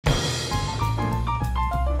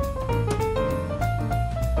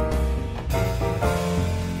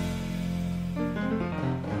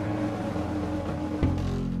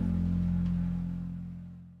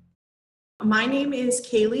My name is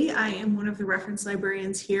Kaylee. I am one of the reference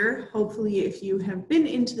librarians here. Hopefully, if you have been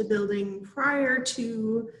into the building prior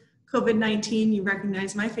to COVID-19, you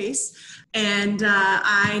recognize my face. And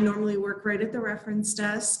I normally work right at the reference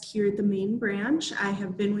desk here at the main branch. I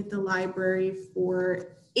have been with the library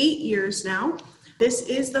for 8 years now. This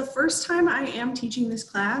is the first time I am teaching this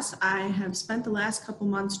class. I have spent the last couple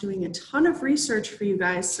months doing a ton of research for you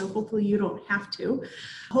guys, so hopefully you don't have to.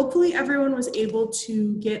 Hopefully everyone was able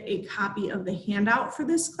to get a copy of the handout for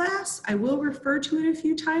this class. I will refer to it a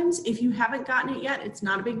few times. If you haven't gotten it yet, it's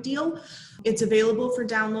not a big deal. It's available for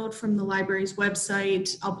download from the library's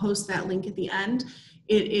website. I'll post that link at the end.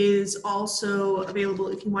 It is also available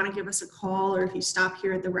if you want to give us a call or if you stop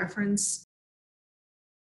here at the reference.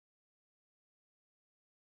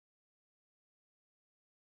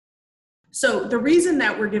 So the reason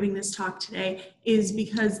that we're giving this talk today is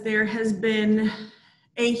because there has been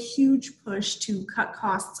a huge push to cut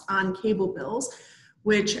costs on cable bills,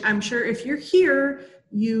 which I'm sure if you're here,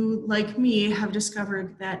 you, like me, have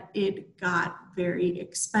discovered that it got very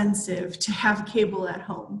expensive to have cable at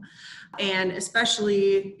home. And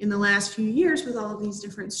especially in the last few years with all of these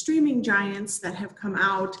different streaming giants that have come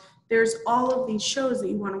out, there's all of these shows that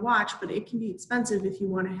you want to watch, but it can be expensive if you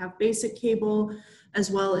want to have basic cable, as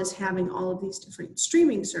well as having all of these different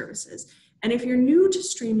streaming services. And if you're new to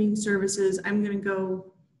streaming services, I'm going to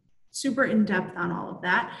go super in depth on all of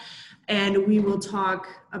that. And we will talk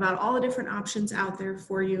about all the different options out there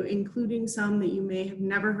for you, including some that you may have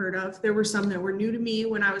never heard of. There were some that were new to me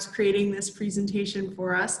when I was creating this presentation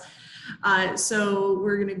for us. So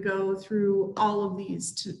we're going to go through all of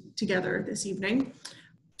these together this evening.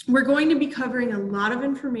 We're going to be covering a lot of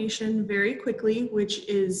information very quickly, which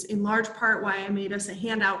is in large part why I made us a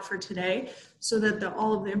handout for today, so that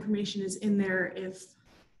all of the information is in there if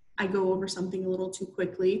I go over something a little too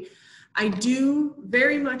quickly. I do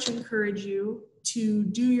very much encourage you to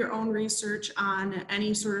do your own research on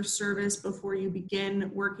any sort of service before you begin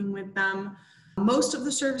working with them. Most of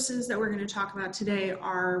the services that we're going to talk about today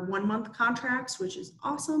are 1-month contracts, which is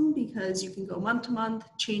awesome because you can go month to month,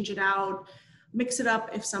 change it out, mix it up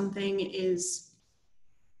if something is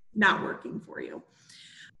not working for you.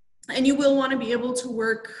 And you will want to be able to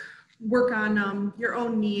work on your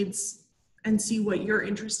own needs and see what you're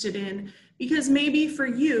interested in, because maybe for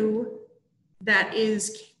you, that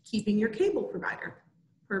is keeping your cable provider.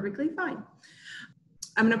 Perfectly fine.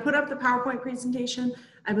 I'm going to put up the PowerPoint presentation.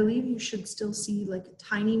 I believe you should still see like a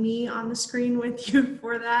tiny me on the screen with you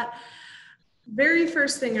for that. Very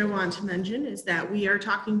first thing I want to mention is that we are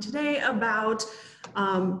talking today about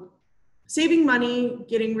saving money,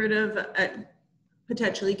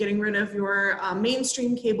 potentially getting rid of your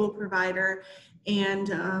mainstream cable provider and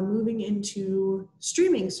moving into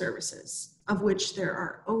streaming services, of which there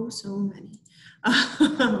are oh so many.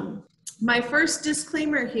 My first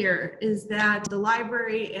disclaimer here is that the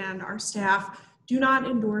library and our staff do not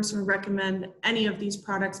endorse or recommend any of these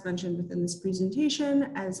products mentioned within this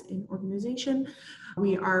presentation as an organization.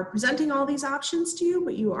 We are presenting all these options to you,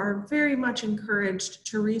 but you are very much encouraged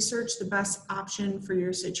to research the best option for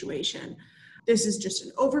your situation. This is just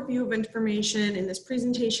an overview of information. In this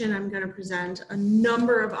presentation, I'm going to present a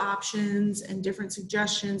number of options and different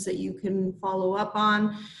suggestions that you can follow up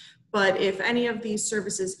on. But if any of these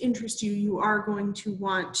services interest you, you are going to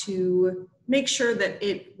want to make sure that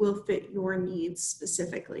it will fit your needs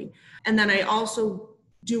specifically. And then I also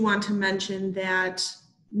do want to mention that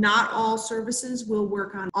not all services will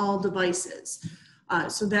work on all devices.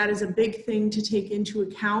 So that is a big thing to take into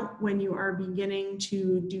account when you are beginning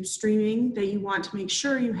to do streaming, that you want to make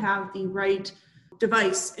sure you have the right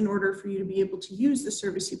device in order for you to be able to use the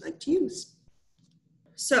service you'd like to use.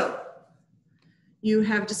 So you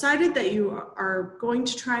have decided that you are going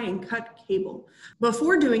to try and cut cable.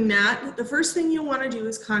 Before doing that, the first thing you'll want to do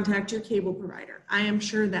is contact your cable provider. I am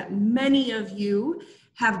sure that many of you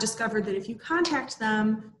have discovered that if you contact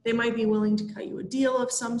them, they might be willing to cut you a deal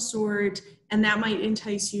of some sort, and that might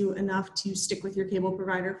entice you enough to stick with your cable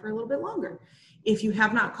provider for a little bit longer. If you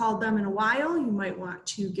have not called them in a while, you might want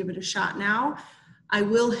to give it a shot now. I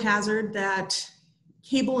will hazard that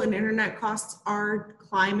cable and internet costs are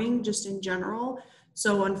climbing just in general.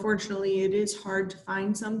 So unfortunately, it is hard to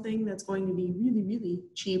find something that's going to be really, really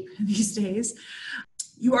cheap these days.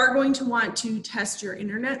 You are going to want to test your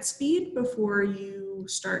internet speed before you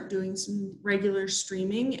start doing some regular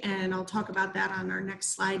streaming, and I'll talk about that on our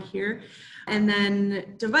next slide here. And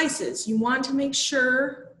then devices. You want to make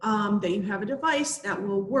sure that you have a device that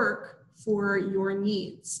will work for your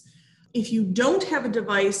needs. If you don't have a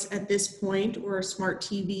device at this point, or a smart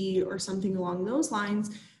TV or something along those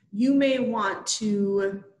lines, you may want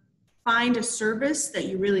to find a service that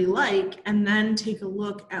you really like and then take a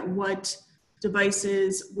look at what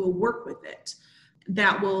devices will work with it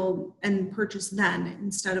and purchase then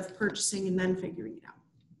instead of purchasing and then figuring it out.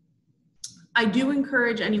 I do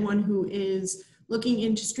encourage anyone who is looking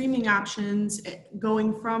into streaming options,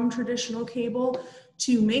 going from traditional cable,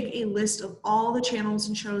 to make a list of all the channels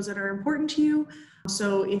and shows that are important to you.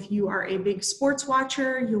 So if you are a big sports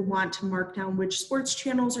watcher, you'll want to mark down which sports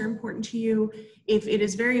channels are important to you. If it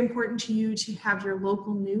is very important to you to have your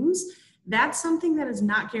local news, that's something that is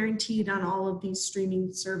not guaranteed on all of these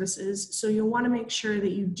streaming services. So you'll want to make sure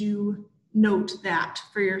that you do note that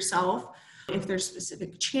for yourself. If there's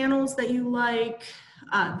specific channels that you like,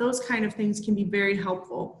 those kind of things can be very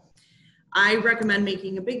helpful. I recommend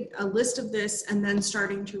making a list of this and then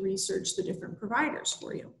starting to research the different providers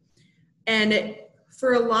for you. And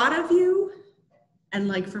for a lot of you, and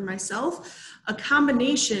like for myself, a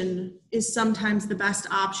combination is sometimes the best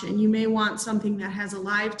option. You may want something that has a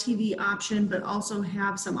live TV option, but also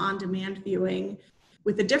have some on-demand viewing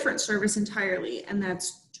with a different service entirely, and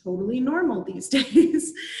that's totally normal these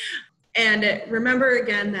days. And remember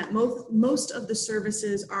again that most of the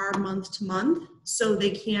services are month to month, so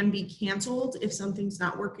they can be canceled if something's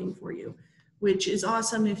not working for you, which is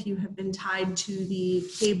awesome if you have been tied to the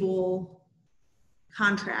cable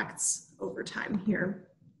contracts over time here.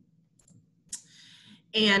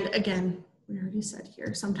 And again, we already said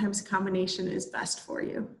here, sometimes a combination is best for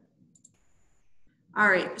you. All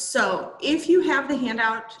right, so if you have the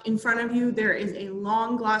handout in front of you, there is a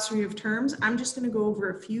long glossary of terms. I'm just going to go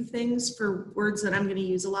over a few things for words that I'm going to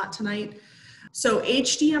use a lot tonight. So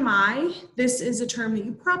HDMI, this is a term that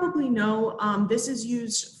you probably know. This is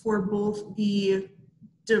used for both the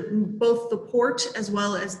port as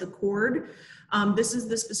well as the cord. This is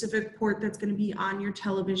the specific port that's going to be on your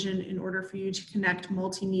television in order for you to connect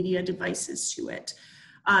multimedia devices to it.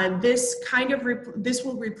 This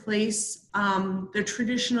will replace the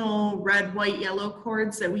traditional red, white, yellow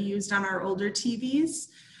cords that we used on our older TVs.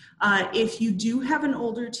 If you do have an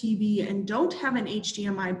older TV and don't have an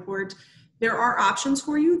HDMI port, there are options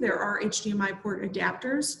for you. There are HDMI port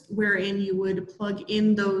adapters wherein you would plug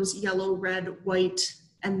in those yellow, red, white,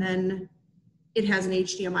 and then it has an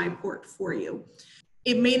HDMI port for you.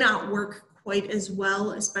 It may not work quite as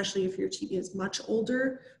well, especially if your TV is much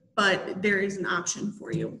older, but there is an option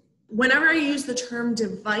for you. Whenever I use the term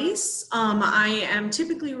device, I am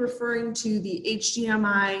typically referring to the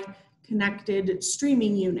HDMI connected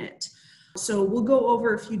streaming unit. So we'll go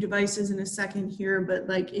over a few devices in a second here, but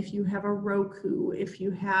like if you have a Roku, if you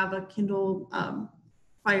have a Kindle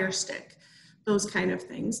Fire Stick, those kind of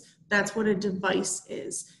things, that's what a device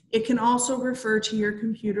is. It can also refer to your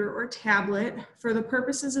computer or tablet. For the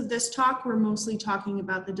purposes of this talk, we're mostly talking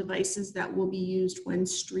about the devices that will be used when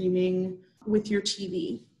streaming with your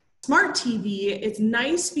TV. Smart TV, it's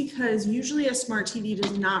nice because usually a smart TV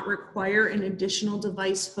does not require an additional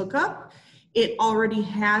device hookup. It already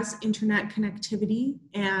has internet connectivity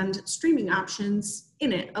and streaming options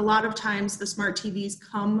in it. A lot of times the smart TVs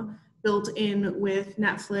come built in with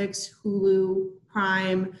Netflix, Hulu,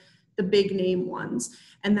 Prime, the big name ones.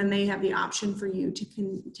 And then they have the option for you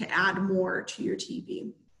to add more to your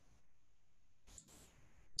TV.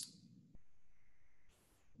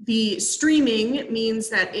 The streaming means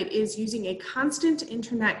that it is using a constant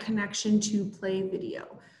internet connection to play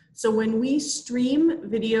video. So when we stream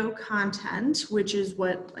video content, which is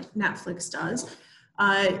what like Netflix does,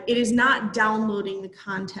 it is not downloading the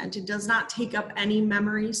content. It does not take up any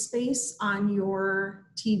memory space on your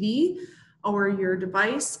TV or your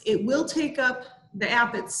device. It will take up, the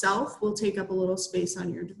app itself will take up a little space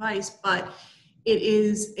on your device, but it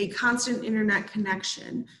is a constant internet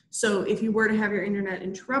connection. So if you were to have your internet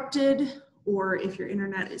interrupted, or if your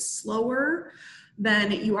internet is slower,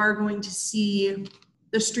 then you are going to see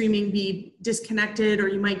the streaming be disconnected, or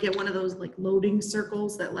you might get one of those like loading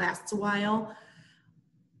circles that lasts a while.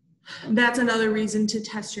 That's another reason to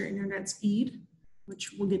test your internet speed,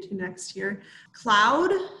 which we'll get to next here.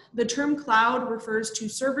 Cloud, the term cloud refers to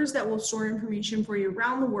servers that will store information for you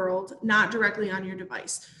around the world, not directly on your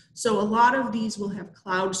device. So a lot of these will have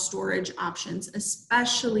cloud storage options,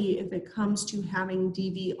 especially if it comes to having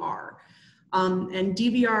DVR. And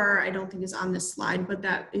DVR, I don't think is on this slide, but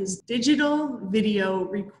that is digital video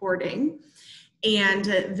recording. And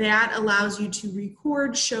that allows you to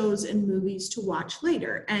record shows and movies to watch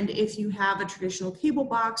later. And if you have a traditional cable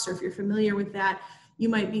box, or if you're familiar with that, you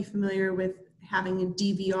might be familiar with having a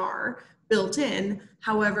DVR built in.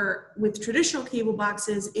 However, with traditional cable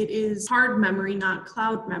boxes, it is hard memory, not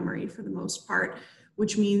cloud memory for the most part,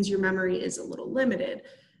 which means your memory is a little limited.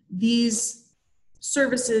 These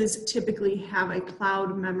services typically have a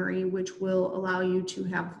cloud memory, which will allow you to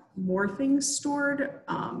have more things stored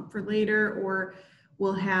for later, or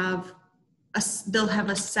will have they'll have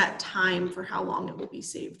a set time for how long it will be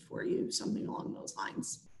saved for you, something along those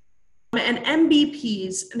lines. And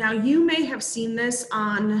MBPs, now you may have seen this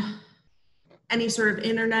on any sort of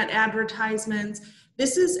internet advertisements.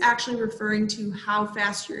 This is actually referring to how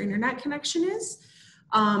fast your internet connection is.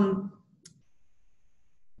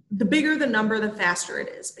 The bigger the number, the faster it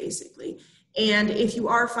is, basically. And if you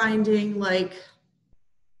are finding like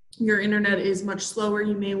your internet is much slower,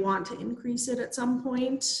 you may want to increase it at some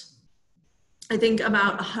point. I think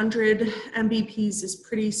about 100 Mbps is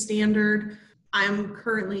pretty standard. I'm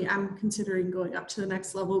considering going up to the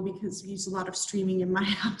next level because I use a lot of streaming in my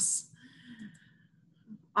house.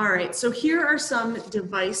 All right, so here are some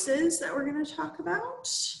devices that we're going to talk about.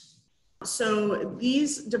 So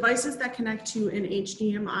these devices that connect to an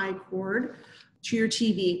HDMI cord to your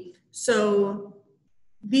TV. So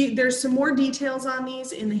there's some more details on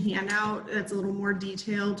these in the handout that's a little more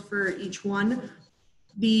detailed for each one.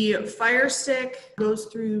 The Fire Stick goes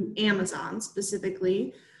through Amazon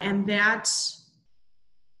specifically, and that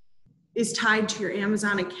is tied to your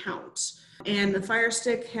Amazon account. And the Fire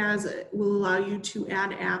Stick will allow you to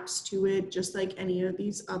add apps to it, just like any of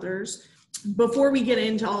these others. Before we get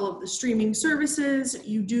into all of the streaming services,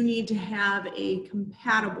 you do need to have a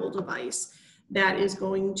compatible device that is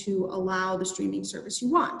going to allow the streaming service you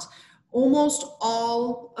want. Almost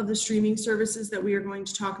all of the streaming services that we are going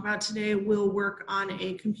to talk about today will work on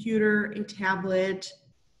a computer, a tablet,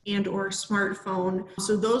 and or smartphone.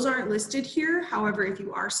 So those aren't listed here. However, if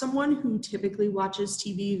you are someone who typically watches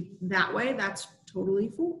TV that way, that's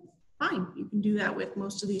totally fine. You can do that with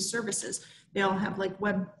most of these services. They all have like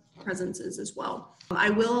web presences as well. I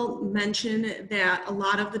will mention that a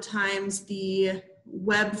lot of the times the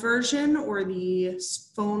web version or the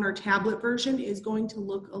phone or tablet version is going to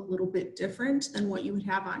look a little bit different than what you would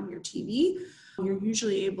have on your TV. You're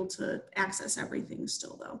usually able to access everything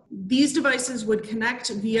still though. These devices would connect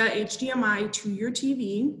via HDMI to your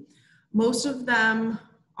TV. Most of them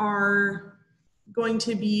are going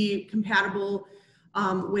to be compatible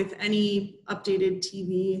with any updated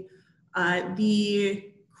TV. The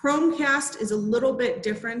Chromecast is a little bit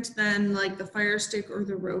different than like the Fire Stick or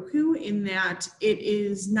the Roku in that it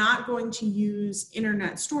is not going to use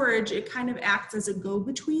internet storage. It kind of acts as a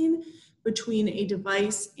go-between between a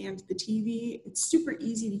device and the TV. It's super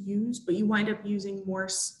easy to use, but you wind up using more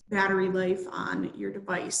battery life on your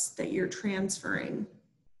device that you're transferring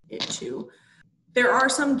it to. There are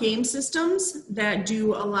some game systems that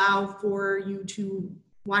do allow for you to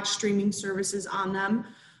watch streaming services on them,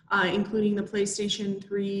 including the PlayStation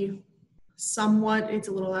 3 somewhat. It's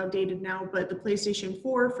a little outdated now, but the PlayStation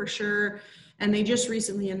 4 for sure. And they just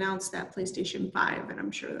recently announced that PlayStation 5, and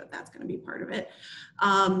I'm sure that that's going to be part of it.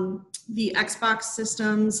 The Xbox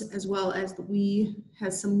systems, as well as the Wii,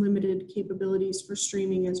 has some limited capabilities for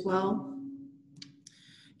streaming as well.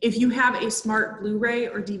 If you have a smart Blu-ray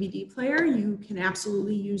or DVD player, you can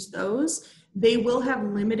absolutely use those. They will have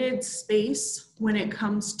limited space when it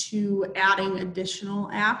comes to adding additional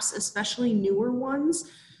apps, especially newer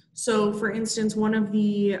ones. So for instance, one of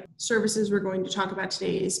the services we're going to talk about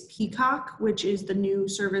today is Peacock, which is the new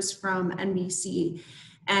service from NBC.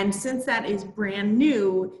 And since that is brand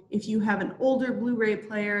new, if you have an older Blu-ray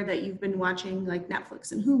player that you've been watching like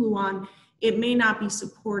Netflix and Hulu on, it may not be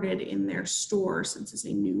supported in their store since it's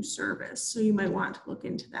a new service. So you might want to look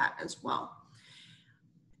into that as well.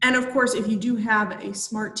 And of course, if you do have a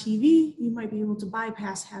smart TV, you might be able to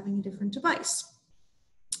bypass having a different device.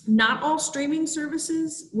 Not all streaming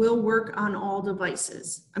services will work on all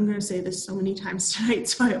devices. I'm going to say this so many times tonight,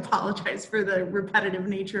 so I apologize for the repetitive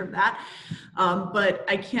nature of that. But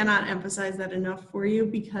I cannot emphasize that enough for you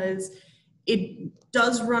because it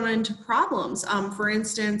does run into problems. For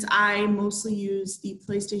instance, I mostly use the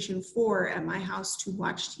PlayStation 4 at my house to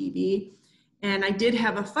watch TV. And I did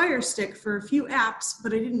have a Fire Stick for a few apps,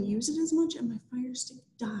 but I didn't use it as much and my Fire Stick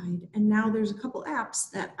died. And now there's a couple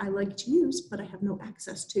apps that I like to use, but I have no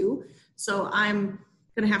access to. So I'm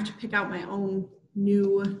gonna have to pick out my own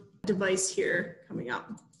new device here coming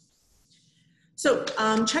up. So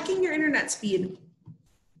checking your internet speed.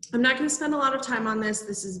 I'm not gonna spend a lot of time on this.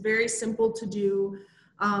 This is very simple to do.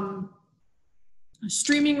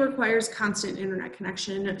 Streaming requires constant internet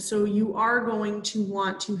connection. So you are going to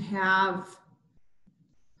want to have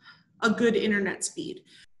a good internet speed.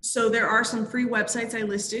 So there are some free websites I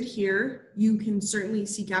listed here. You can certainly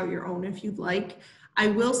seek out your own if you'd like. I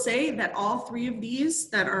will say that all three of these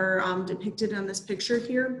that are depicted on this picture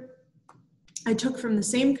here, I took from the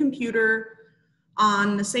same computer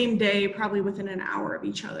on the same day, probably within an hour of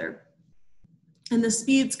each other. And the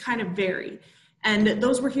speeds kind of vary. And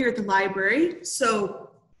those were here at the library. So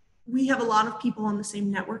we have a lot of people on the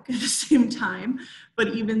same network at the same time, but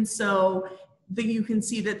even so, you can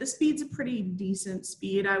see that the speed's a pretty decent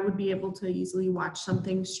speed. I would be able to easily watch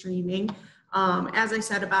something streaming. As I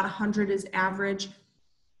said, about 100 is average.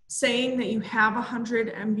 Saying that you have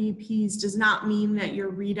 100 Mbps does not mean that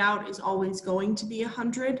your readout is always going to be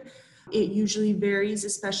 100. It usually varies,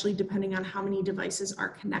 especially depending on how many devices are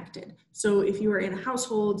connected. So if you are in a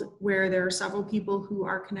household where there are several people who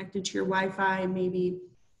are connected to your Wi-Fi, maybe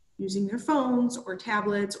using their phones or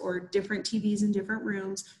tablets or different TVs in different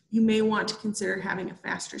rooms, you may want to consider having a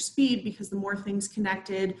faster speed, because the more things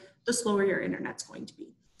connected, the slower your internet's going to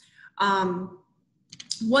be.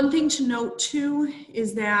 One thing to note too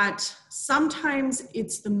is that sometimes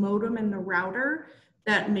it's the modem and the router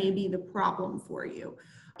that may be the problem for you.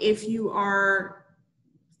 If you are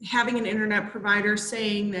having an internet provider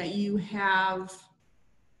saying that you have,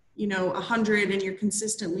 100 and you're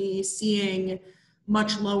consistently seeing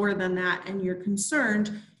much lower than that and you're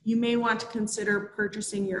concerned, you may want to consider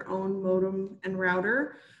purchasing your own modem and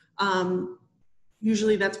router.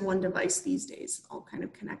 Usually that's one device these days, all kind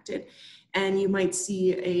of connected. And you might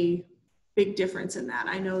see a big difference in that.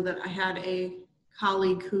 I know that I had a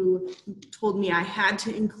colleague who told me I had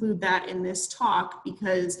to include that in this talk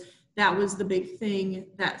because that was the big thing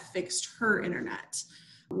that fixed her internet,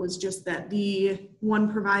 was just that the one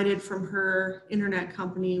provided from her internet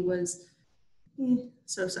company was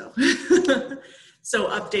so-so. So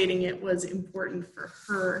updating it was important for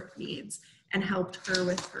her needs and helped her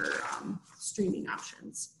with her streaming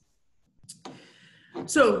options.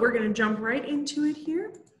 So we're going to jump right into it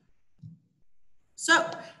here. So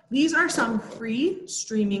these are some free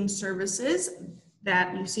streaming services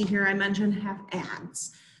that you see here. I mentioned have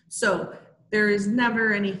ads. So there is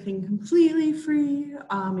never anything completely free.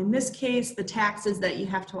 In this case, the tax is that you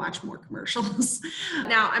have to watch more commercials.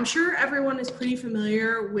 Now, I'm sure everyone is pretty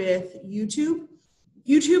familiar with YouTube.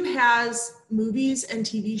 YouTube has movies and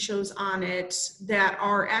TV shows on it that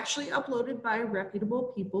are actually uploaded by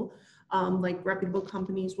reputable people, like reputable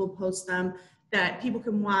companies will post them, that people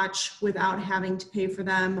can watch without having to pay for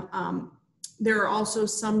them. There are also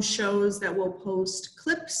some shows that will post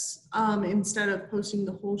clips instead of posting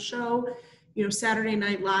the whole show. Saturday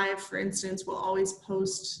Night Live, for instance, will always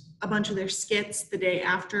post a bunch of their skits the day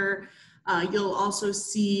after. You'll also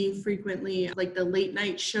see frequently, like the late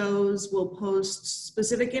night shows will post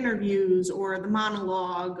specific interviews or the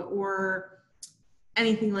monologue or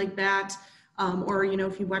anything like that. Or,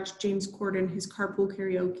 if you watch James Corden, his carpool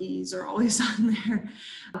karaoke's are always on there.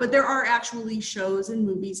 But there are actually shows and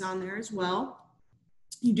movies on there as well.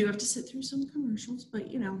 You do have to sit through some commercials, but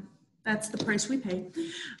that's the price we pay.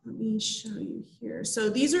 Let me show you here. So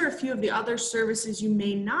these are a few of the other services you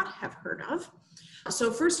may not have heard of.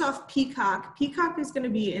 So first off, Peacock. Peacock is going to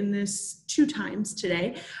be in this 2 times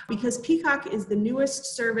today because Peacock is the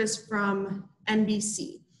newest service from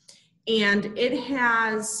NBC. And it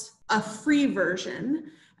has a free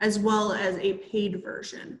version as well as a paid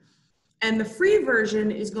version. And the free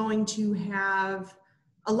version is going to have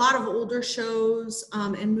a lot of older shows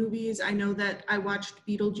and movies. I know that I watched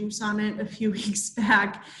Beetlejuice on it a few weeks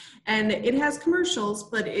back, and it has commercials,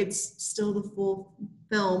 but it's still the full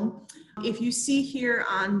film. If you see here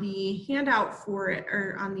on the handout for it,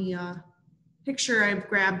 or on the picture I've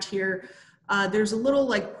grabbed here, there's a little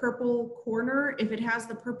purple corner. If it has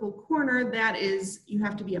the purple corner, that is, you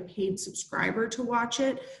have to be a paid subscriber to watch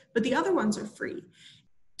it, but the other ones are free.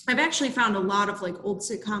 I've actually found a lot of old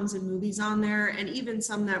sitcoms and movies on there, and even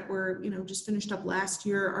some that were, just finished up last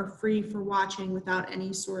year are free for watching without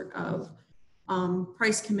any sort of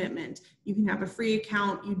price commitment. You can have a free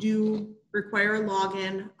account. You do require a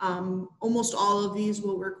login. Almost all of these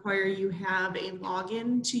will require you have a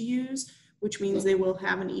login to use, which means they will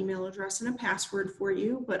have an email address and a password for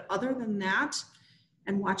you. But other than that,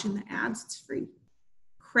 and watching the ads, it's free.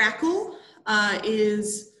 Crackle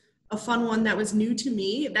is a fun one that was new to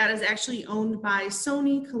me. That is actually owned by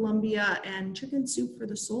Sony, Columbia, and Chicken Soup for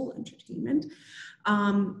the Soul Entertainment.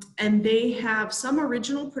 And they have some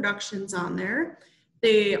original productions on there.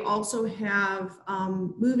 They also have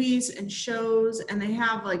movies and shows, and they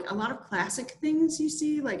have a lot of classic things you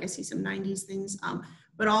see. I see some 90s things,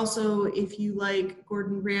 but also if you like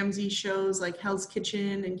Gordon Ramsay shows like Hell's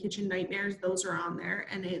Kitchen and Kitchen Nightmares, those are on there,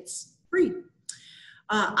 and it's free.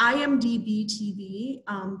 IMDb TV,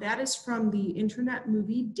 that is from the Internet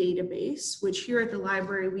Movie Database, which here at the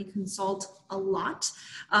library we consult a lot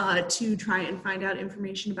to try and find out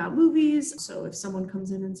information about movies. So if someone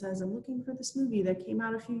comes in and says, I'm looking for this movie that came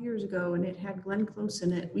out a few years ago and it had Glenn Close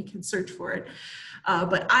in it, we can search for it.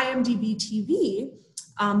 But IMDb TV,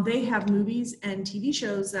 they have movies and TV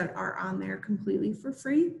shows that are on there completely for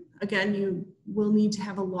free. Again, you will need to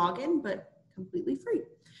have a login, but completely free.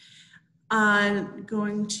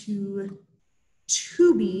 Going to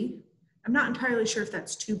Tubi. I'm not entirely sure if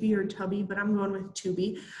that's Tubi or Tubby, but I'm going with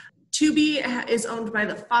Tubi. Tubi is owned by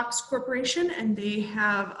the Fox Corporation, and they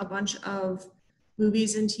have a bunch of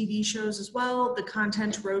movies and TV shows as well. The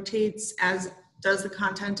content rotates, as does the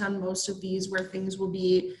content on most of these, where things will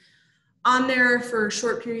be on there for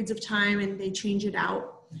short periods of time and they change it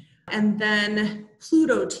out. And then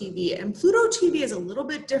Pluto TV. And Pluto TV is a little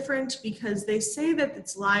bit different because they say that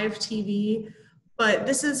it's live TV, but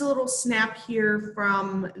this is a little snap here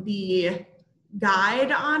from the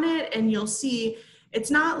guide on it. And you'll see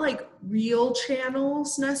it's not like real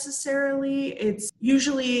channels necessarily. It's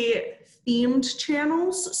usually themed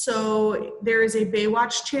channels. So there is a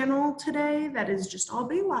Baywatch channel today that is just all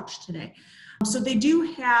Baywatch today. So they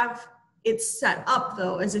do have it set up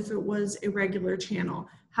though as if it was a regular channel.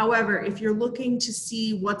 However, if you're looking to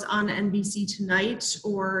see what's on NBC tonight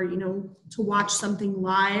or, to watch something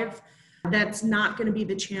live, that's not going to be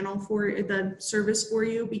the channel for the service for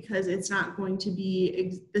you because it's not going to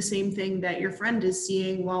be the same thing that your friend is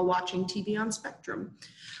seeing while watching TV on Spectrum.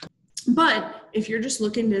 But if you're just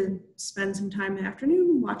looking to spend some time in the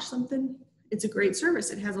afternoon, watch something, it's a great service.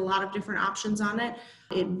 It has a lot of different options on it.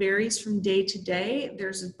 It varies from day to day.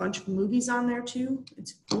 There's a bunch of movies on there too.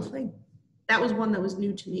 It's a cool thing. That was one that was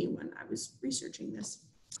new to me when I was researching this.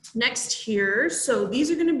 Next here, so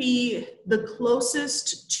these are going to be the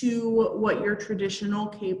closest to what your traditional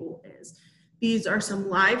cable is. These are some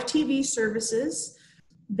live TV services.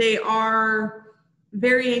 They are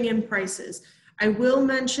varying in prices. I will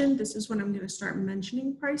mention, this is when I'm going to start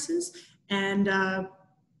mentioning prices, and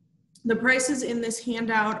the prices in this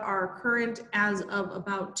handout are current as of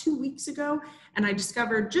about 2 weeks ago, and I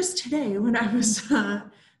discovered just today when I was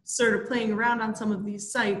sort of playing around on some of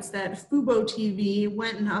these sites that Fubo TV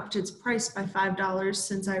went and upped its price by $5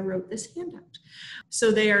 since I wrote this handout.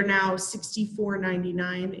 So they are now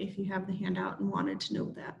 $64.99 if you have the handout and wanted to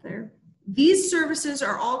know that there. These services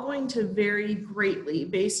are all going to vary greatly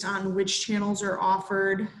based on which channels are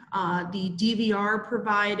offered, the DVR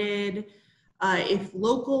provided, if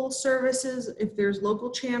local services, if there's local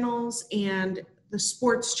channels, and the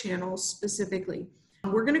sports channels specifically.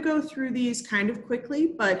 We're going to go through these kind of quickly,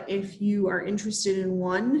 but if you are interested in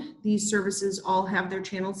one, these services all have their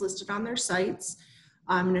channels listed on their sites.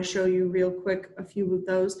 I'm going to show you real quick a few of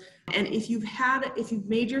those. And if you've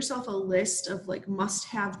made yourself a list of like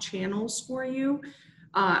must-have channels for you,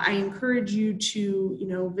 I encourage you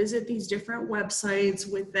to, visit these different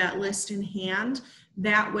websites with that list in hand.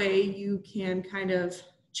 That way you can kind of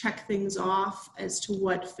check things off as to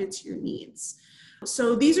what fits your needs.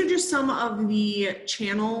 So these are just some of the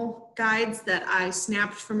channel guides that I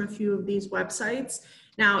snapped from a few of these websites.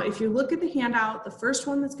 Now, if you look at the handout, the first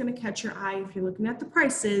one that's going to catch your eye, if you're looking at the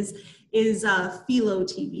prices, is Philo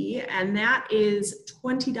TV, and that is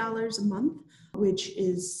 $20 a month, which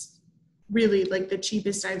is really like the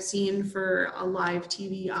cheapest I've seen for a live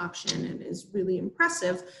TV option and is really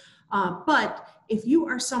impressive. But if you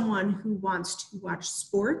are someone who wants to watch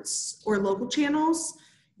sports or local channels,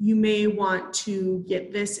 you may want to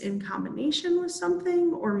get this in combination with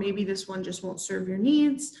something, or maybe this one just won't serve your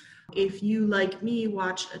needs. If you, like me,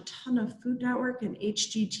 watch a ton of Food Network and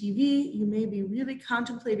HGTV, you may be really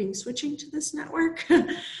contemplating switching to this network,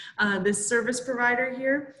 this service provider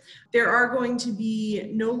here. There are going to be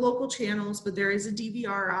no local channels, but there is a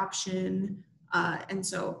DVR option, and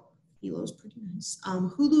so Philo's pretty nice.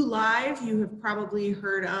 Hulu Live, you have probably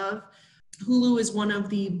heard of. Hulu is one of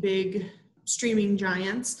the big streaming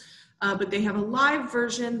giants, but they have a live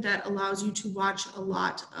version that allows you to watch a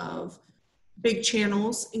lot of big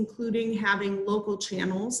channels, including having local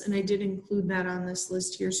channels, and I did include that on this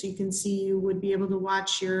list here, so you can see you would be able to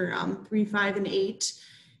watch your 3, 5, and 8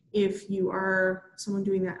 if you are someone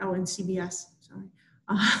doing that. Oh, and CBS, sorry.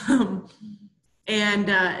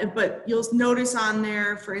 But you'll notice on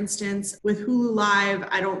there, for instance, with Hulu Live,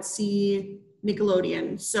 I don't see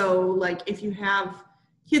Nickelodeon. So like if you have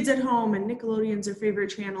kids at home and Nickelodeon's their favorite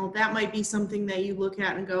channel, that might be something that you look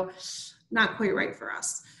at and go, not quite right for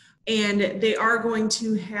us. And they are going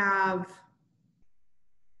to have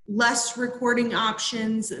less recording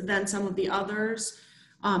options than some of the others.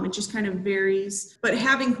 It just kind of varies. But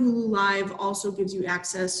having Hulu Live also gives you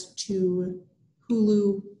access to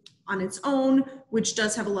Hulu on its own, which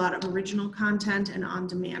does have a lot of original content and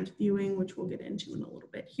on-demand viewing, which we'll get into in a little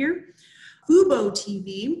bit here. Fubo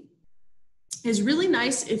TV is really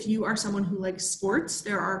nice if you are someone who likes sports.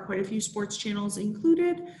 There are quite a few sports channels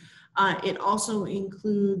included. It also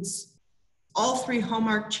includes all 3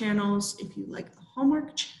 Hallmark channels if you like the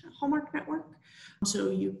Hallmark network.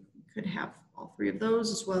 So you could have all 3 of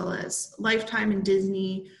those, as well as Lifetime and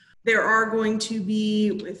Disney. There are going to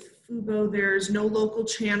be, with Fubo, there's no local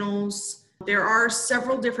channels. There are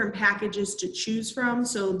several different packages to choose from.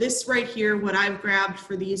 So this right here, what I've grabbed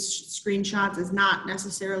for these screenshots, is not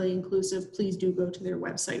necessarily inclusive. Please do go to their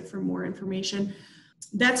website for more information.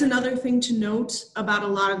 That's another thing to note about a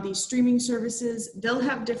lot of these streaming services. They'll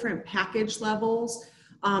have different package levels.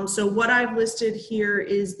 So what I've listed here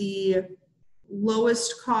is the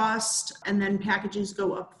lowest cost, and then packages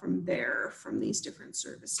go up from there from these different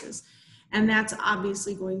services. And that's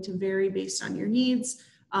obviously going to vary based on your needs.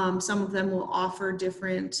 Some of them will offer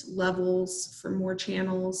different levels for more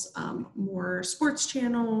channels, more sports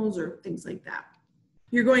channels or things like that.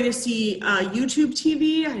 You're going to see YouTube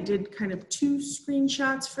TV. I did kind of 2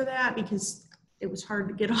 screenshots for that because it was hard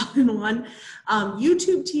to get all in one.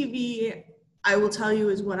 YouTube TV, I will tell you,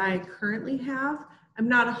 is what I currently have. I'm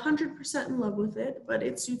not 100% in love with it, but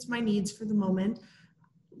it suits my needs for the moment.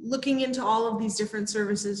 Looking into all of these different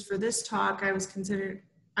services for this talk, I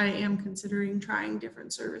am considering trying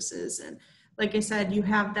different services. And like I said, you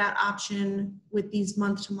have that option with these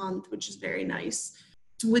month to month, which is very nice.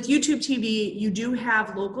 With YouTube TV, you do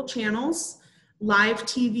have local channels, live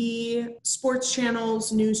TV, sports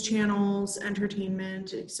channels, news channels,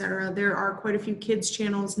 entertainment, etc. There are quite a few kids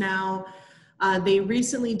channels now. They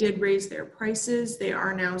recently did raise their prices. They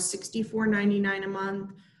are now $64.99 a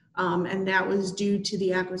month. And that was due to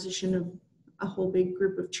the acquisition of a whole big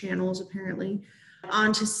group of channels, apparently.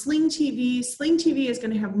 On to Sling TV. Sling TV is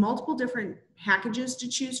going to have multiple different packages to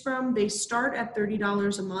choose from. They start at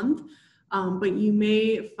 $30 a month, but you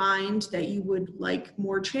may find that you would like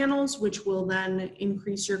more channels, which will then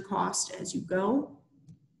increase your cost as you go.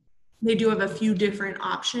 They do have a few different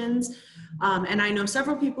options, and I know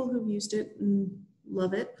several people who've used it and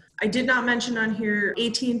love it. I did not mention on here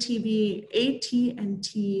AT&T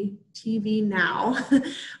TV Now,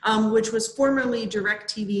 which was formerly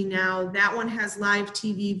DirecTV Now. That one has live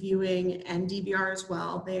TV viewing and DVR as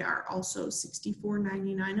well. They are also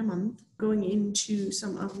 $64.99 a month. Going into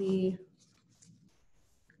some of the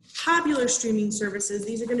popular streaming services,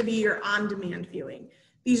 these are going to be your on-demand viewing.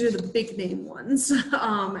 These are the big name ones.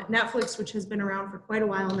 Netflix, which has been around for quite a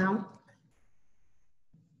while now,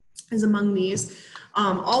 is among these.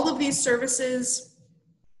 All of these services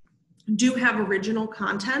do have original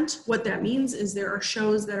content. What that means is there are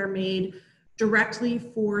shows that are made directly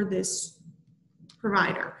for this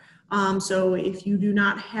provider. So if you do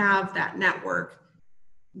not have that network,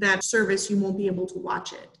 that service, you won't be able to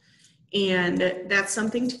watch it. And that's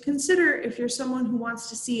something to consider if you're someone who wants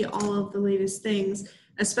to see all of the latest things,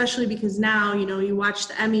 especially because now, you know, you watch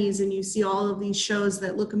the Emmys and you see all of these shows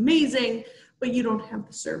that look amazing, but you don't have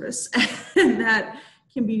the service. And that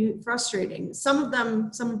can be frustrating. Some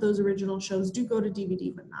of those original shows do go to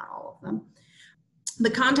DVD, but not all of them.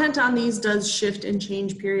 The content on these does shift and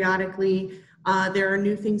change periodically. There are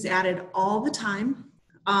new things added all the time.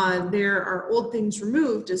 There are old things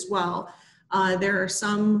removed as well. There are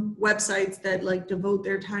some websites that like devote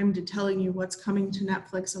their time to telling you what's coming to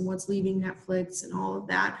Netflix and what's leaving Netflix and all of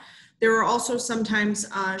that. There are also sometimes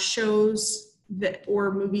shows that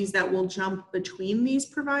or movies that will jump between these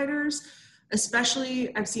providers.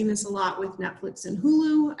 Especially, I've seen this a lot with Netflix and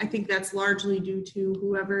Hulu. I think that's largely due to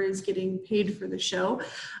whoever is getting paid for the show.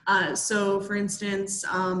 So for instance,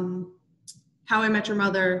 How I Met Your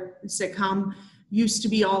Mother, the sitcom, used to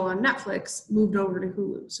be all on Netflix, moved over to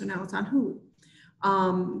Hulu. So now it's on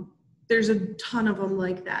Hulu. There's a ton of them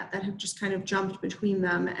like that have just kind of jumped between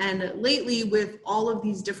them. And lately, with all of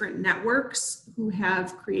these different networks who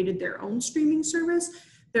have created their own streaming service,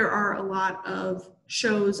 there are a lot of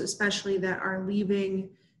shows, especially that are leaving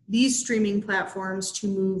these streaming platforms to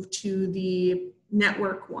move to the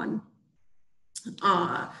network one.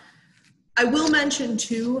 I will mention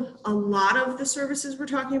too, a lot of the services we're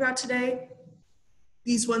talking about today,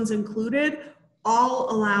 these ones included, all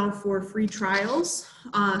allow for free trials.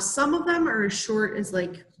 Some of them are as short as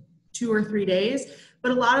like 2 or 3 days,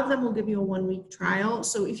 but a lot of them will give you a 1-week trial.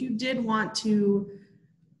 So if you did want to,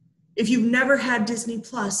 if you've never had Disney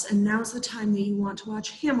Plus and now's the time that you want to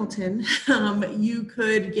watch Hamilton, you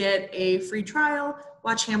could get a free trial,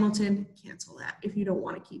 watch Hamilton, cancel that if you don't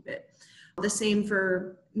want to keep it. The same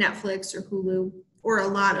for Netflix or Hulu or a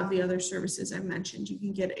lot of the other services I've mentioned. You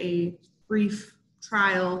can get a brief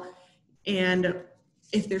trial, and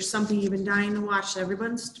if there's something you've been dying to watch that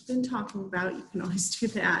everyone's been talking about, you can always do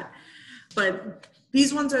that. But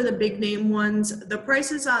these ones are the big name ones. The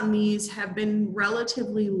prices on these have been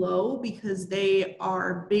relatively low because they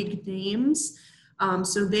are big names.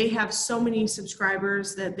 So they have so many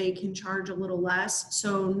subscribers that they can charge a little less.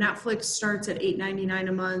 So Netflix starts at $8.99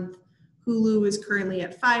 a month. Hulu is currently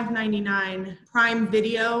at $5.99. Prime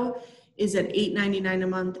Video is at $8.99 a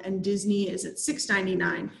month, and Disney is at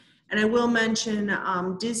 $6.99. And I will mention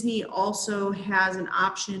Disney also has an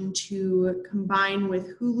option to combine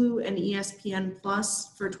with Hulu and ESPN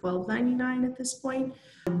Plus for $12.99 at this point.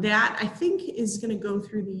 That I think is going to go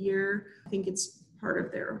through the year. I think it's part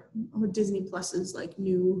of their Disney Plus is like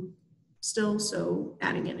new still, so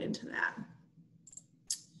adding it into that.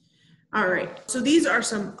 All right, so these are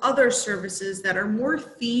some other services that are more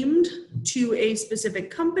themed to a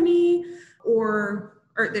specific company, or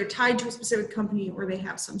they're tied to a specific company, or they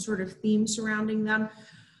have some sort of theme surrounding them.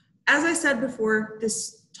 As I said before,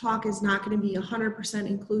 this talk is not going to be 100%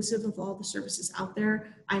 inclusive of all the services out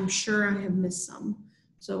there. I'm sure I have missed some.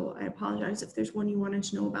 So I apologize if there's one you wanted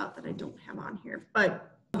to know about that I don't have on here.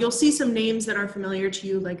 But you'll see some names that are familiar to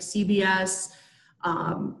you, like CBS,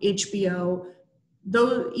 HBO,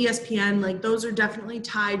 those ESPN, like those are definitely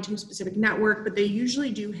tied to a specific network, but they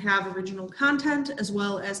usually do have original content as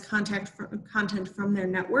well as content from their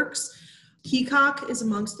networks. Peacock is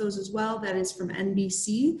amongst those as well. That is from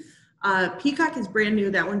NBC. Peacock is brand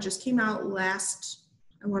new. That one just came out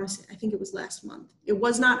I think it was last month. It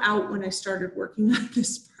was not out when I started working on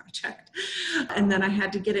this project, and then I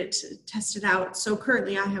had to get it tested out. So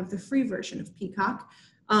currently I have the free version of Peacock.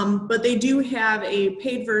 But they do have a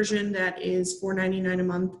paid version that is $4.99 a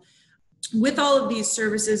month. With all of these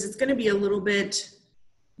services, it's going to be a little bit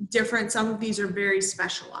different. Some of these are very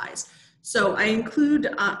specialized. So I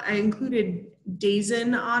included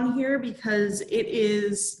DAZN on here because it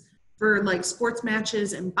is for like sports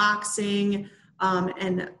matches and boxing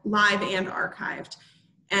and live and archived.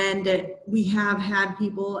 And we have had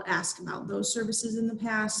people ask about those services in the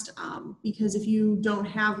past because if you don't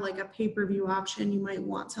have like a pay-per-view option, you might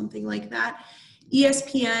want something like that.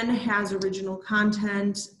 ESPN has original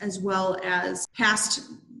content as well as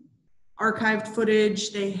past archived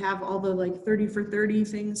footage. They have all the like 30 for 30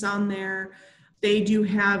 things on there. They do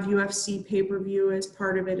have UFC pay-per-view as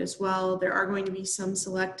part of it as well. There are going to be some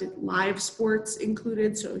selected live sports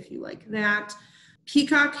included, so if you like that.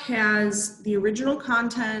 Peacock has the original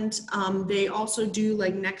content. They also do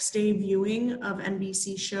like next day viewing of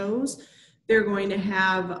NBC shows. They're going to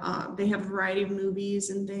have, they have a variety of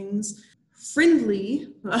movies and things.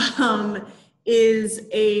 Frndly is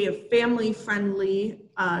a family-friendly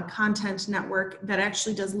content network that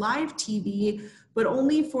actually does live TV, but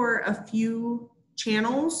only for a few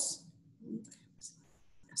channels.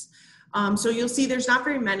 So you'll see there's not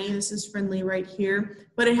very many. This is Frndly right here,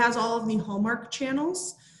 but it has all of the Hallmark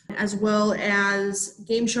channels as well as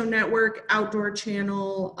Game Show Network, Outdoor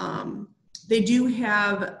Channel. They do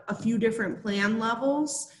have a few different plan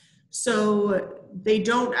levels. So they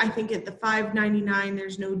don't, I think at the $5.99,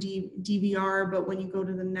 there's no DVR, but when you go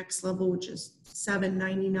to the next level, which is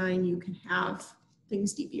 $7.99, you can have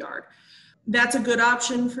things DVR'd. That's a good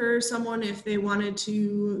option for someone if they wanted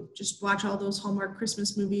to just watch all those Hallmark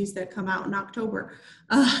Christmas movies that come out in October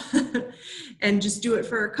and just do it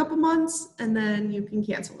for a couple months and then you can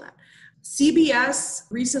cancel that. CBS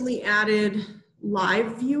recently added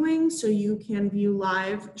live viewing, so you can view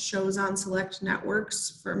live shows on select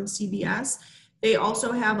networks from CBS. They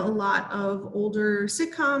also have a lot of older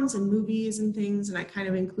sitcoms and movies and things, and I kind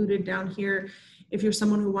of included down here if you're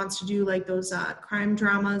someone who wants to do like those crime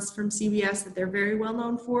dramas from CBS that they're very well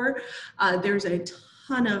known for. There's a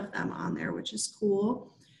ton of them on there, which is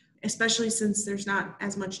cool, especially since there's not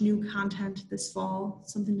as much new content this fall,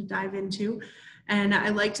 something to dive into. And I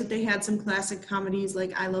liked that they had some classic comedies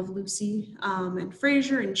like I Love Lucy and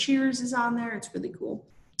Frasier and Cheers is on there. It's really cool.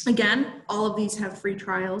 Again, all of these have free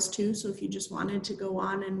trials too, so if you just wanted to go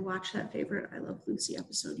on and watch that favorite I Love Lucy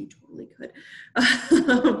episode, you totally could.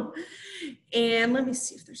 And let me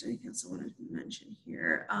see if there's anything else I wanted to mention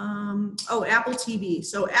here. Oh, Apple TV.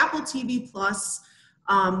 So Apple TV Plus,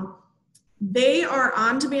 they are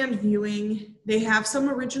on-demand viewing. They have some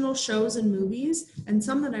original shows and movies and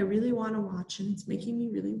some that I really want to watch, and it's making me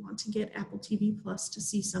really want to get Apple TV Plus to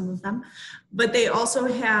see some of them. But they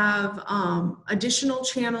also have additional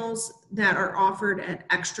channels that are offered at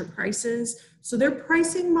extra prices. So their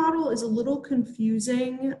pricing model is a little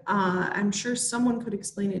confusing. I'm sure someone could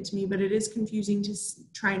explain it to me, but it is confusing to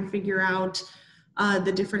try and figure out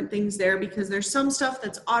the different things there, because there's some stuff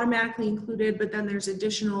that's automatically included, but then there's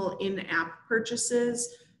additional in-app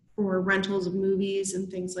purchases for rentals of movies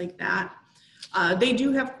and things like that. They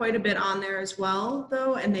do have quite a bit on there as well,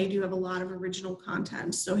 though, and they do have a lot of original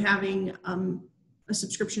content. So having a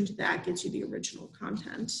subscription to that gets you the original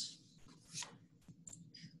content.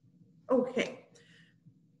 Okay.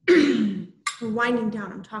 We're winding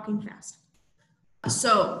down. I'm talking fast.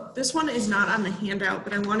 So this one is not on the handout,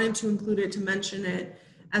 but I wanted to include it to mention it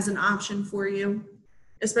as an option for you,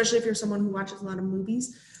 especially if you're someone who watches a lot of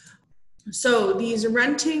movies. So these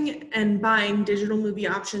renting and buying digital movie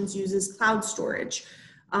options uses cloud storage,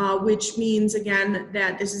 which means, again,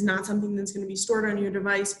 that this is not something that's going to be stored on your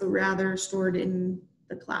device, but rather stored in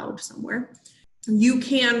the cloud somewhere. You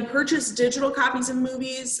can purchase digital copies of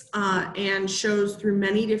movies and shows through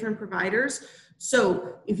many different providers.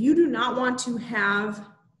 So if you do not want to have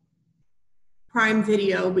Prime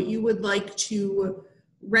Video, but you would like to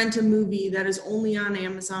rent a movie that is only on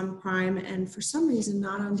Amazon Prime and for some reason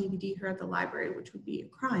not on DVD here at the library, which would be a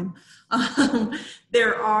crime,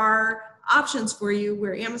 there are options for you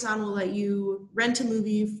where Amazon will let you rent a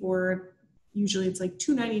movie for, usually it's like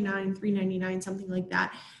 $2.99, $3.99, something like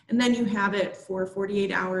that. And then you have it for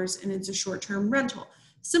 48 hours and it's a short-term rental.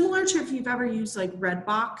 Similar to if you've ever used like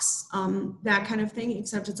Redbox, that kind of thing,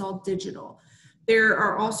 except it's all digital. There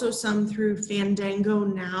are also some through Fandango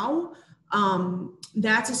Now.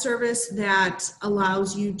 That's a service that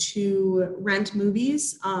allows you to rent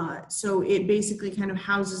movies. So it basically kind of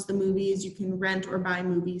houses the movies. You can rent or buy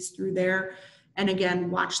movies through there and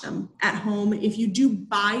again, watch them at home. If you do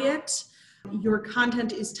buy it, your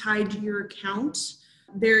content is tied to your account.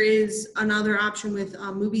 There is another option with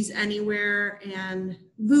Movies Anywhere and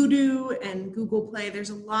Vudu and Google Play. There's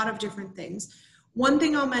a lot of different things. One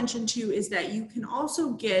thing I'll mention too is that you can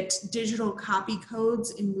also get digital copy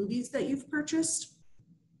codes in movies that you've purchased.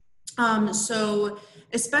 So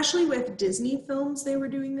especially with Disney films, they were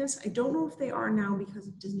doing this. I don't know if they are now because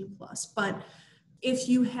of Disney Plus, but if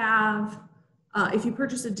you have, if you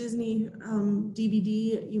purchase a Disney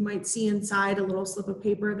DVD, you might see inside a little slip of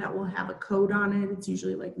paper that will have a code on it. It's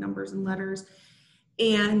usually like numbers and letters.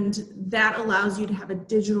 And that allows you to have a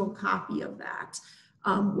digital copy of that.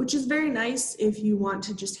 Which is very nice if you want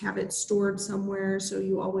to just have it stored somewhere so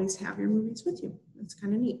you always have your movies with you. That's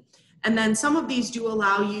kind of neat. And then some of these do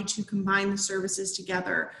allow you to combine the services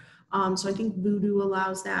together. So I think Vudu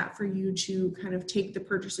allows that for you to kind of take the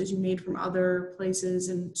purchases you made from other places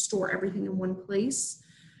and store everything in one place.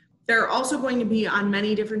 They're also going to be on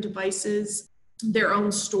many different devices, their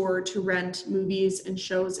own store to rent movies and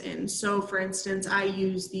shows in. So for instance, I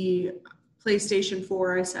use the PlayStation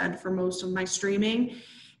 4, I said, for most of my streaming.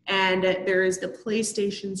 And there is the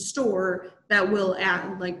PlayStation Store that will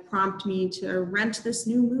prompt me to rent this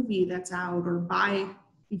new movie that's out or buy,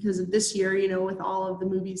 because of this year, you know, with all of the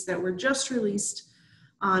movies that were just released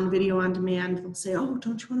on video on demand, they'll say, oh,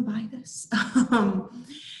 don't you want to buy this?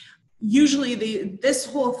 Usually this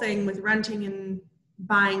whole thing with renting and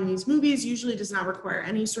buying these movies usually does not require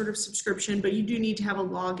any sort of subscription, but you do need to have a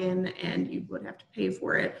login and you would have to pay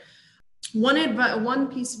for it. One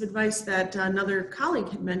piece of advice that another colleague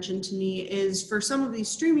had mentioned to me is for some of these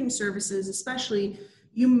streaming services, especially,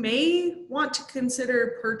 you may want to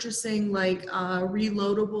consider purchasing like a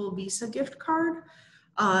reloadable Visa gift card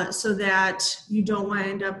so that you don't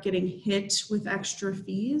wind up getting hit with extra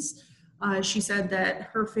fees. She said that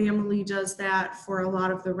her family does that for a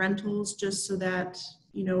lot of the rentals, just so that,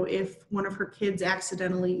 you know, if one of her kids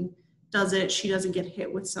accidentally does it, she doesn't get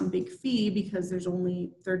hit with some big fee because there's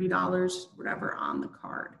only $30, whatever, on the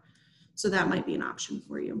card. So that might be an option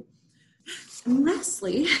for you. And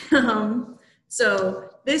lastly, so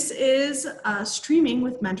this is streaming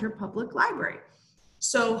with Mentor Public Library.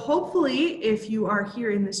 So hopefully, if you are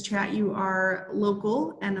here in this chat, you are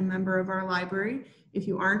local and a member of our library. If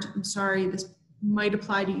you aren't, I'm sorry, this might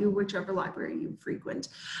apply to you, whichever library you frequent.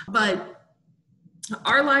 But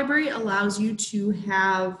our library allows you to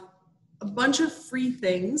have a bunch of free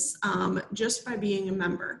things just by being a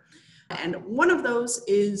member. And one of those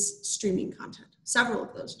is streaming content. Several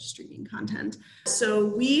of those are streaming content. So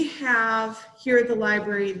we have here at the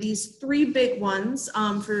library these three big ones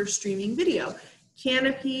for streaming video: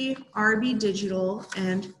 Canopy, RB Digital,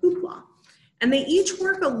 and Hoopla. And they each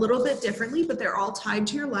work a little bit differently, but they're all tied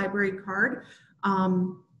to your library card.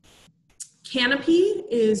 Canopy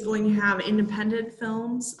is going to have independent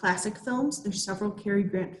films, classic films. There's several Cary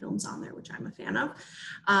Grant films on there, which I'm a fan of,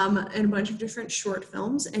 and a bunch of different short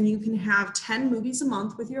films. And you can have 10 movies a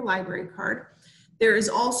month with your library card. There is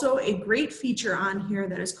also a great feature on here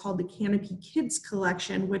that is called the Canopy Kids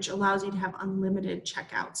Collection, which allows you to have unlimited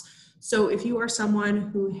checkouts. So if you are someone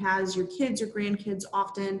who has your kids or grandkids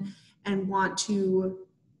often and want to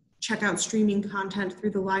check out streaming content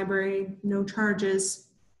through the library, no charges,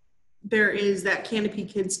 there is that Canopy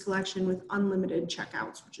Kids Collection with unlimited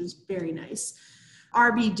checkouts, which is very nice.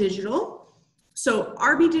 RB Digital. So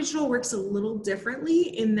RB Digital works a little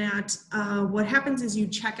differently in that what happens is you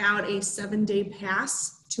check out a 7-day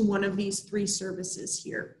pass to one of these 3 services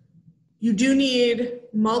here. You do need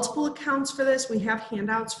multiple accounts for this. We have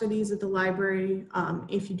handouts for these at the library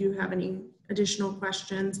if you do have any additional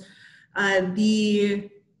questions. The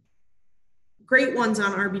great ones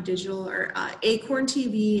on RB Digital are Acorn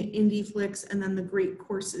TV, IndieFlix, and then the Great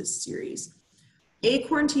Courses series.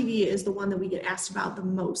 Acorn TV is the one that we get asked about the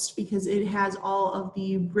most because it has all of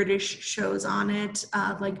the British shows on it,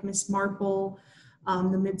 like Miss Marple,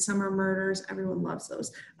 the Midsummer Murders. Everyone loves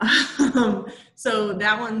those. So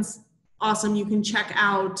that one's awesome. You can check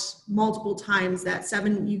out multiple times.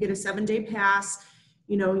 You get a 7-day pass.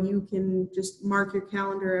 You know, you can just mark your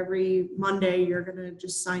calendar every Monday. You're going to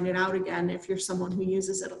just sign it out again if you're someone who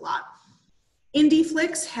uses it a lot.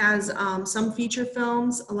 IndieFlix has some feature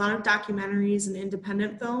films, a lot of documentaries and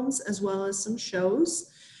independent films, as well as some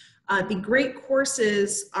shows. The Great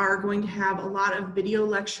Courses are going to have a lot of video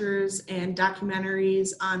lectures and documentaries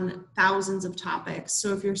on thousands of topics.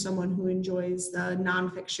 So if you're someone who enjoys the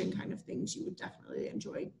nonfiction kind of things, you would definitely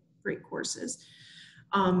enjoy Great Courses.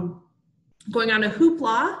 Going on to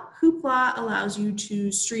Hoopla. Hoopla allows you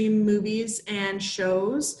to stream movies and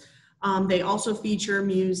shows. They also feature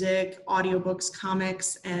music, audiobooks,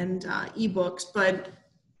 comics, and ebooks. But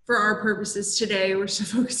for our purposes today, we're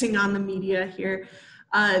still focusing on the media here.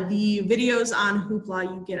 The videos on Hoopla,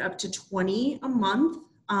 you get up to 20 a month,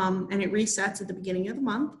 and it resets at the beginning of the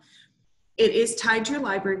month. It is tied to your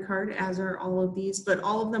library card, as are all of these, but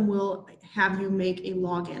all of them will have you make a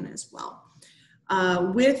login as well.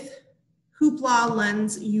 With Hoopla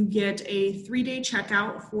Lens, you get a 3-day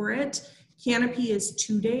checkout for it. Canopy is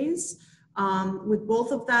 2 days. With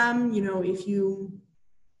both of them, you know, if you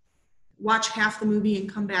watch half the movie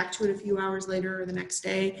and come back to it a few hours later or the next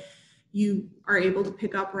day, you are able to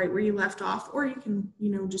pick up right where you left off, or you can, you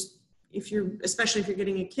know, just especially if you're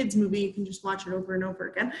getting a kid's movie, you can just watch it over and over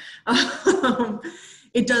again.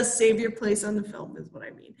 It does save your place on the film is what I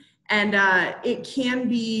mean. And it can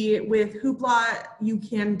be with Hoopla, you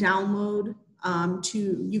can download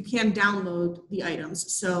the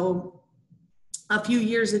items. So a few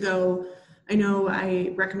years ago, I know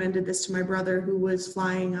I recommended this to my brother who was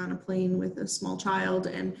flying on a plane with a small child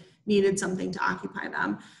and needed something to occupy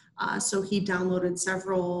them. So he downloaded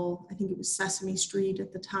several, I think it was Sesame Street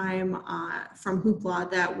at the time, from Hoopla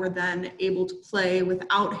that were then able to play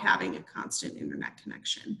without having a constant internet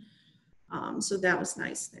connection. So that was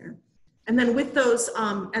nice there. And then with those,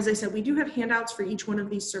 as I said, we do have handouts for each one of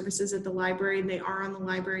these services at the library, and they are on the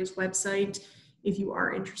library's website if you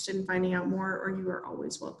are interested in finding out more, or you are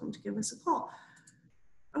always welcome to give us a call.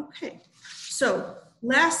 Okay, so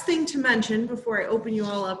last thing to mention before I open you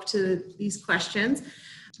all up to these questions.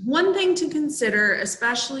 One thing to consider,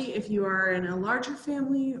 especially if you are in a larger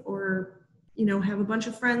family or, you know, have a bunch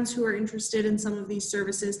of friends who are interested in some of these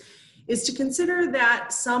services, is to consider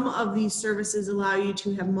that some of these services allow you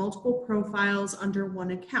to have multiple profiles under one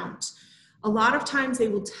account. A lot of times they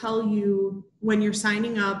will tell you when you're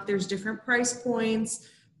signing up, there's different price points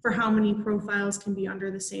for how many profiles can be under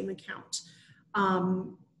the same account.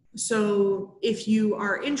 So if you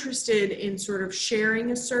are interested in sort of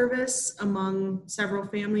sharing a service among several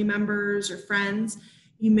family members or friends,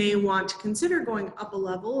 you may want to consider going up a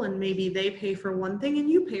level, and maybe they pay for one thing and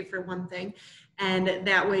you pay for one thing. And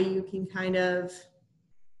that way you can kind of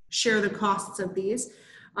share the costs of these.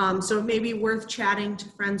 So it may be worth chatting to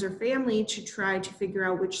friends or family to try to figure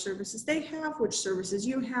out which services they have, which services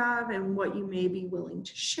you have, and what you may be willing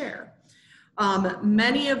to share.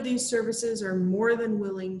 Many of these services are more than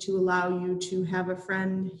willing to allow you to have a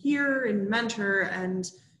friend here and mentor,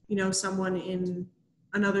 and, you know, someone in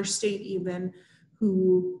another state even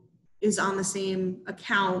who is on the same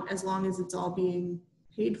account, as long as it's all being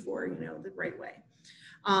paid for, you know, the right way.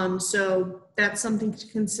 So that's something to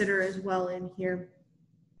consider as well in here.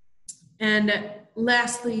 And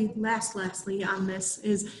lastly on this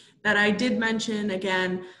is that I did mention,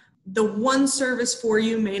 again, the one service for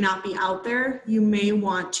you may not be out there. You may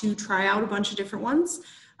want to try out a bunch of different ones.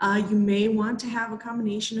 You may want to have a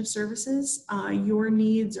combination of services. Your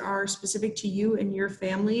needs are specific to you and your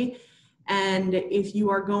family. And if you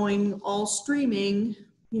are going all streaming,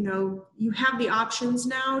 you know, you have the options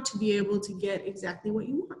now to be able to get exactly what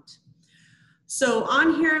you want. So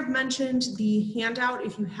on here, I've mentioned the handout,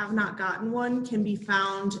 if you have not gotten one, can be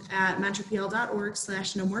found at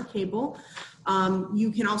metropl.org/no-more-cable.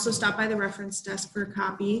 You can also stop by the reference desk for a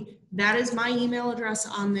copy. That is my email address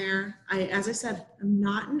on there. As I said, I'm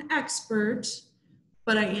not an expert,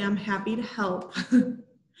 but I am happy to help.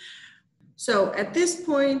 So at this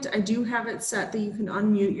point, I do have it set that you can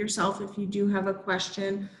unmute yourself if you do have a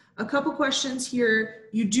question. A couple questions here.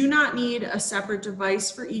 You do not need a separate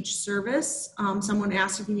device for each service. Someone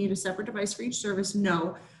asked if you need a separate device for each service.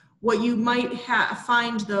 No. What you might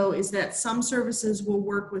find though is that some services will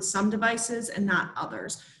work with some devices and not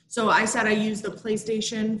others. So I said I use the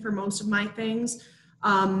PlayStation for most of my things.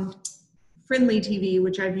 Friendly TV,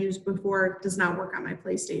 which I've used before, does not work on my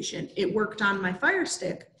PlayStation. It worked on my Fire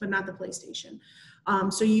Stick, but not the PlayStation.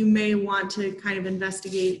 So you may want to kind of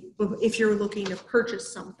investigate if you're looking to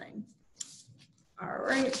purchase something. All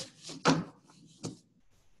right.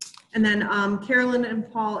 And then Carolyn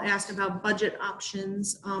and Paul asked about budget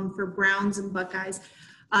options for Browns and Buckeyes.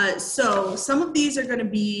 So some of these are going to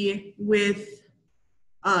be with,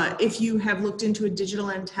 if you have looked into a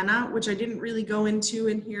digital antenna, which I didn't really go into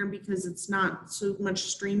in here because it's not so much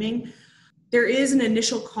streaming. There is an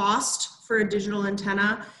initial cost for a digital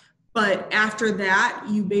antenna, but after that,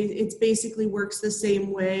 it basically works the same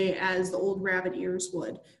way as the old rabbit ears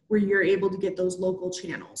would, where you're able to get those local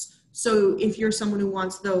channels. So if you're someone who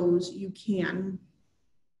wants those, you can